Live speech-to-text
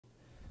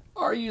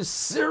Are you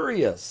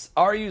serious?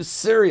 Are you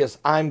serious?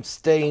 I'm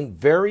staying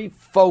very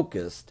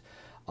focused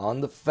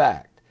on the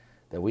fact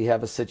that we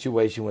have a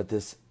situation with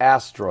this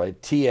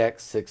asteroid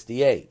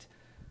TX68.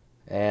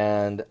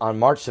 And on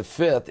March the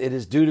 5th, it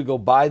is due to go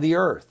by the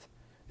Earth.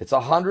 It's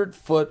 100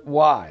 foot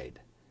wide,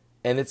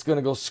 and it's going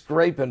to go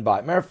scraping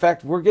by. Matter of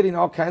fact, we're getting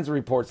all kinds of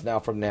reports now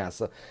from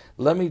NASA.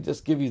 Let me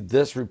just give you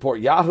this report.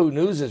 Yahoo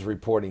News is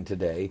reporting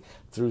today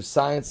through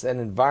Science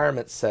and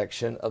Environment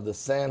section of the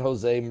San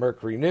Jose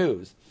Mercury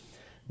News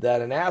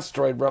that an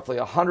asteroid roughly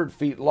 100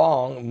 feet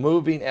long,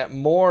 moving at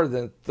more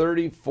than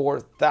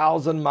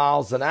 34,000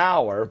 miles an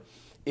hour,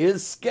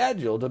 is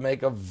scheduled to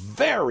make a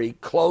very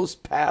close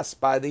pass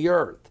by the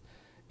Earth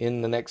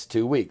in the next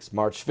 2 weeks,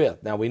 March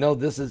 5th. Now, we know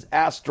this is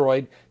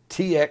asteroid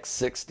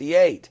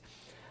TX68.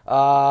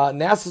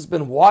 NASA's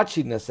been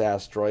watching this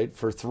asteroid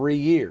for 3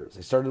 years.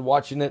 They started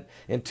watching it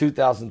in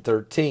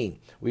 2013.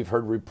 We've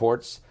heard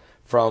reports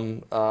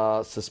from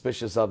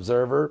Suspicious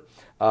Observer,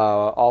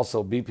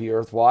 also BP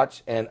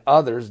Earthwatch, and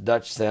others,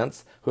 Dutch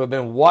Sense, who have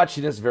been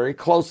watching this very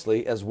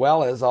closely, as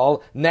well as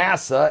all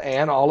NASA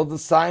and all of the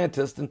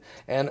scientists.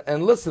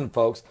 And listen,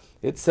 folks,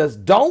 it says,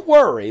 don't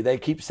worry. They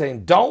keep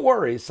saying, don't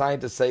worry.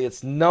 Scientists say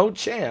it's no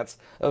chance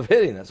of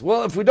hitting us.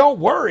 Well, if we don't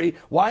worry,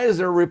 why is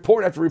there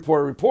report after report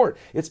after report?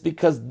 It's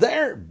because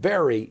they're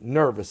very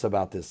nervous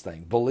about this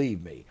thing,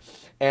 believe me.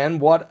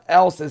 And what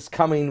else is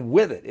coming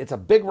with it? It's a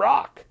big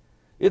rock.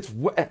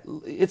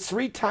 It's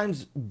 3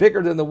 times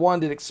bigger than the one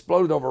that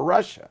exploded over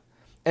Russia.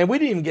 And we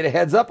didn't even get a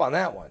heads up on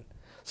that one.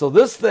 So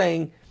this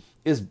thing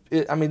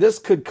this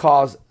could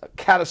cause a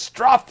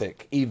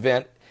catastrophic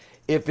event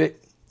if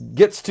it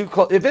gets too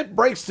close. If it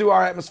breaks through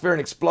our atmosphere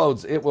and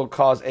explodes, it will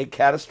cause a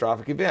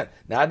catastrophic event.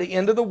 Not the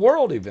end of the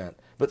world event,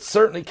 but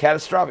certainly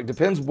catastrophic.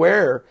 Depends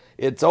where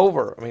it's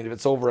over. I mean, if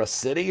it's over a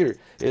city,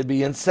 it'd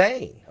be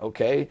insane,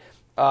 okay?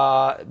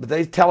 But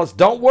they tell us,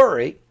 don't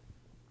worry.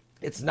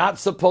 It's not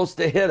supposed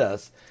to hit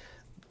us.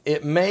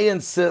 It may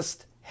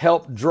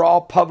help draw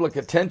public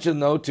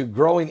attention, though, to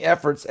growing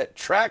efforts at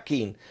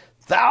tracking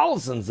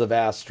thousands of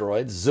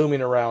asteroids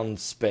zooming around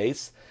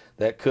space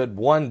that could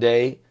one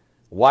day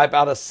wipe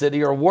out a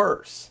city or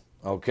worse.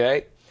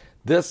 Okay,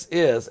 that's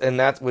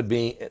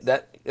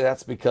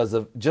because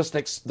of just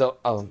a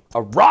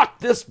rock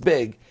this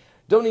big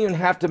don't even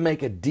have to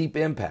make a deep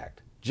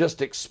impact.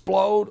 Just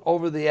explode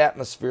over the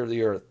atmosphere of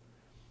the Earth,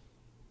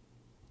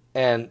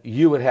 and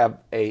you would have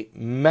a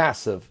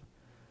massive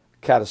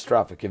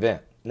catastrophic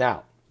event.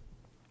 Now,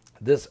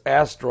 this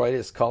asteroid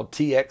is called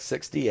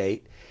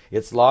TX68.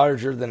 It's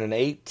larger than an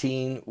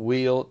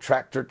 18-wheel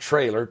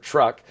tractor-trailer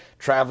truck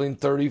traveling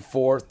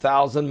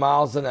 34,000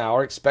 miles an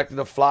hour, expected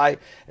to fly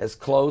as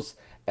close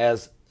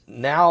as,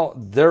 now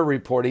they're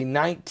reporting,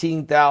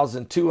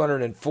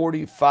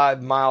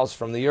 19,245 miles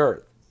from the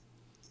Earth.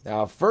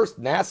 Now, first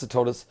NASA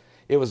told us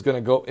it was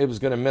going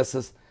to miss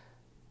us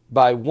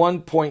by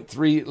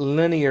 1.3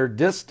 linear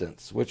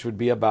distance, which would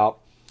be about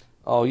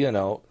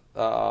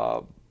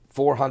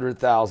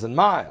 400,000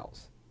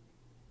 miles.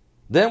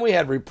 Then we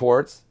had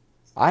reports.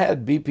 I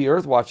had BP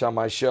Earthwatch on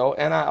my show,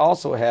 and I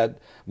also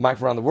had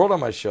Mike Around the World on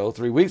my show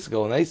 3 weeks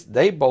ago, and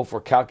they both were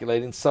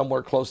calculating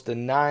somewhere close to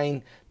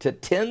 9,000 to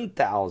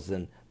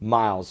 10,000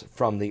 miles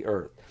from the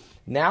Earth.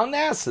 Now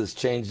NASA's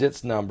changed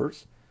its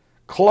numbers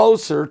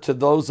closer to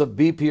those of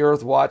BP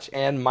Earthwatch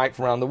and Mike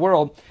Around the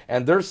World,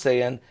 and they're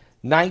saying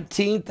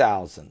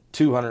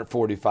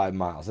 19,245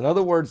 miles. In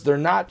other words, they're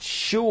not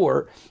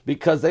sure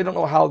because they don't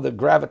know how the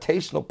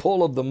gravitational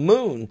pull of the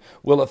moon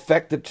will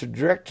affect the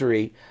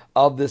trajectory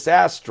of this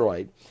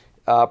asteroid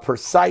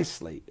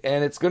precisely.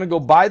 And it's going to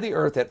go by the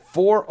Earth at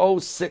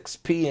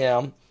 4:06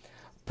 p.m.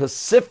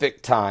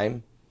 Pacific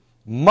time,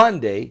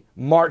 Monday,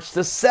 March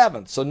the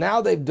 7th. So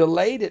now they've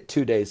delayed it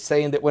 2 days,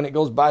 saying that when it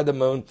goes by the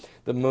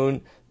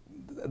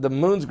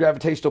moon's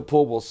gravitational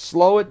pull will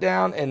slow it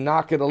down and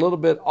knock it a little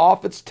bit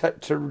off its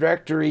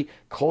trajectory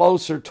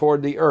closer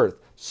toward the Earth,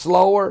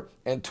 slower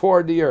and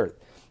toward the Earth,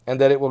 and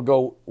that it will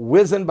go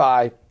whizzing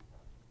by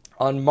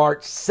on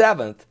March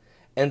 7th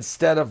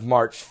instead of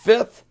March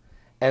 5th,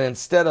 and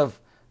instead of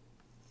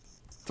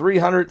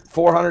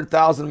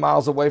 400,000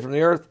 miles away from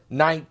the Earth,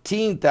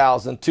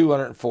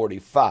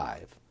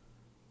 19,245.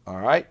 All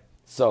right?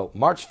 So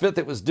March 5th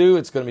it was due.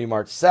 It's going to be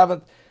March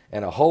 7th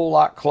and a whole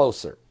lot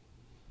closer.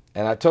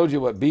 And I told you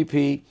what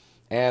BP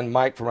and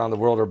Mike from Around the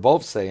World are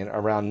both saying,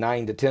 around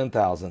 9,000 to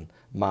 10,000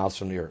 miles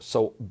from the Earth.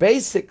 So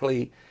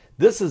basically,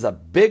 this is a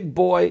big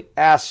boy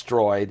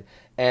asteroid,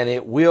 and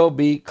it will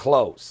be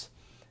close.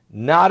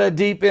 Not a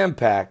deep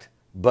impact,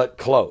 but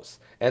close.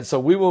 And so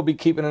we will be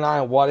keeping an eye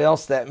on what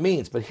else that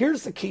means. But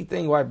here's the key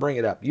thing why I bring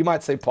it up. You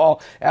might say,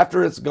 Paul,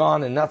 after it's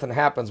gone and nothing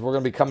happens, we're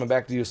going to be coming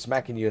back to you,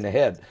 smacking you in the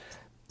head.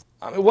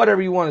 I mean,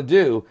 whatever you want to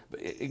do,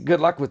 good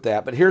luck with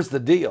that. But here's the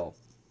deal.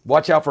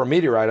 Watch out for a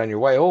meteorite on your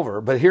way over.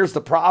 But here's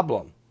the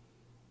problem.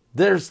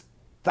 There's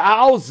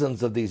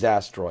thousands of these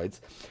asteroids.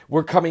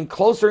 We're coming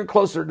closer and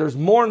closer. There's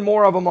more and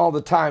more of them all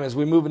the time as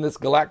we move in this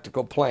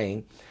galactical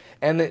plane.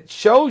 And it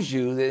shows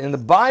you that in the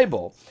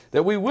Bible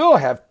that we will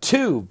have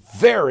 2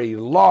 very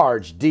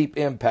large, deep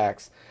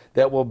impacts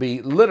that will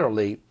be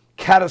literally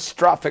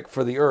catastrophic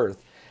for the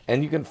earth.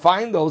 And you can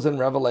find those in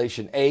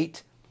Revelation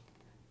 8,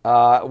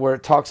 where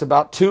it talks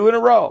about 2 in a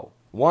row.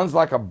 One's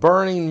like a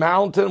burning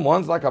mountain,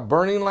 one's like a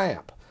burning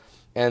lamp.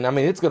 And I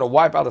mean, it's going to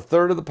wipe out a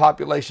third of the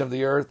population of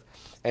the earth,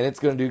 and it's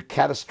going to do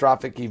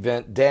catastrophic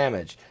event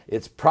damage.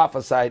 It's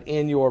prophesied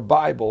in your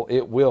Bible,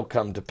 it will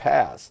come to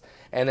pass.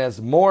 And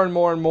as more and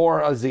more and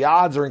more, as the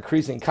odds are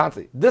increasing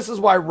constantly, this is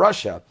why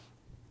Russia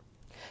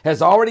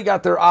has already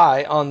got their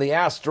eye on the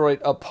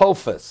asteroid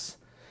Apophis.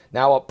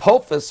 Now,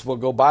 Apophis will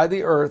go by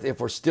the earth, if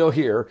we're still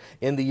here,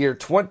 in the year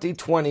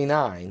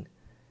 2029.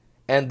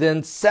 And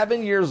then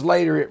 7 years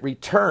later, it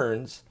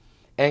returns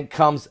and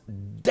comes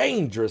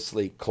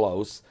dangerously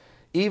close.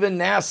 Even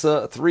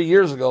NASA 3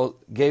 years ago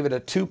gave it a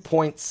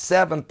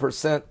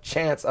 2.7%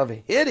 chance of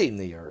hitting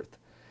the earth.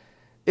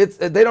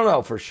 They don't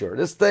know for sure.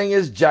 This thing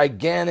is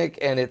gigantic,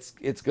 and it's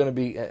going to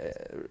be...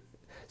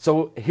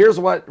 So here's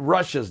what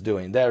Russia's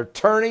doing. They're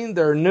turning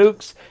their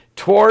nukes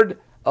toward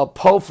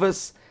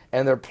Apophis,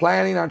 and they're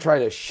planning on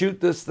trying to shoot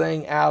this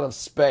thing out of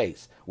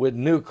space with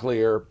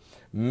nuclear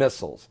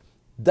missiles.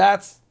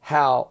 That's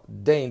how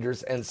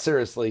dangerous and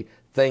seriously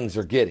things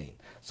are getting.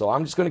 So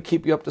I'm just going to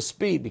keep you up to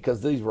speed,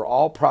 because these were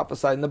all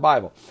prophesied in the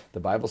Bible. The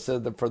Bible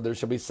said that for there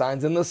shall be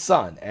signs in the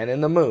sun and in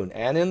the moon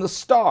and in the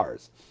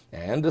stars,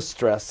 and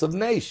distress of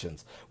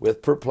nations,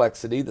 with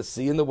perplexity, the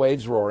sea and the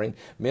waves roaring,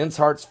 men's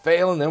hearts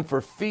failing them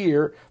for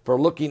fear, for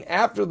looking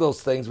after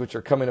those things which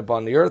are coming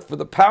upon the earth, for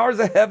the powers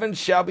of heaven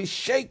shall be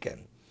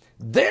shaken.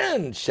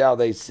 Then shall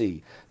they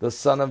see the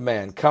Son of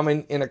Man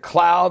coming in a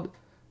cloud.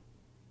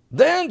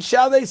 Then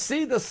shall they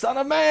see the Son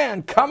of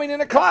Man coming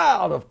in a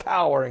cloud of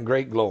power and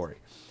great glory.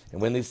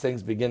 And when these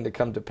things begin to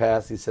come to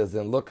pass, he says,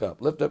 then look up,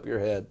 lift up your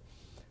head,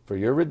 for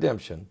your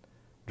redemption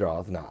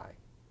draweth nigh.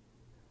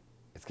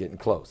 It's getting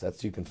close.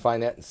 You can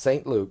find that in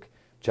St. Luke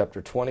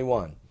chapter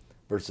 21,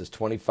 verses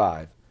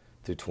 25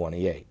 through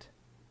 28.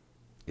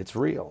 It's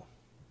real.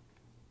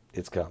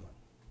 It's coming.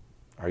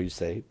 Are you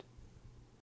saved?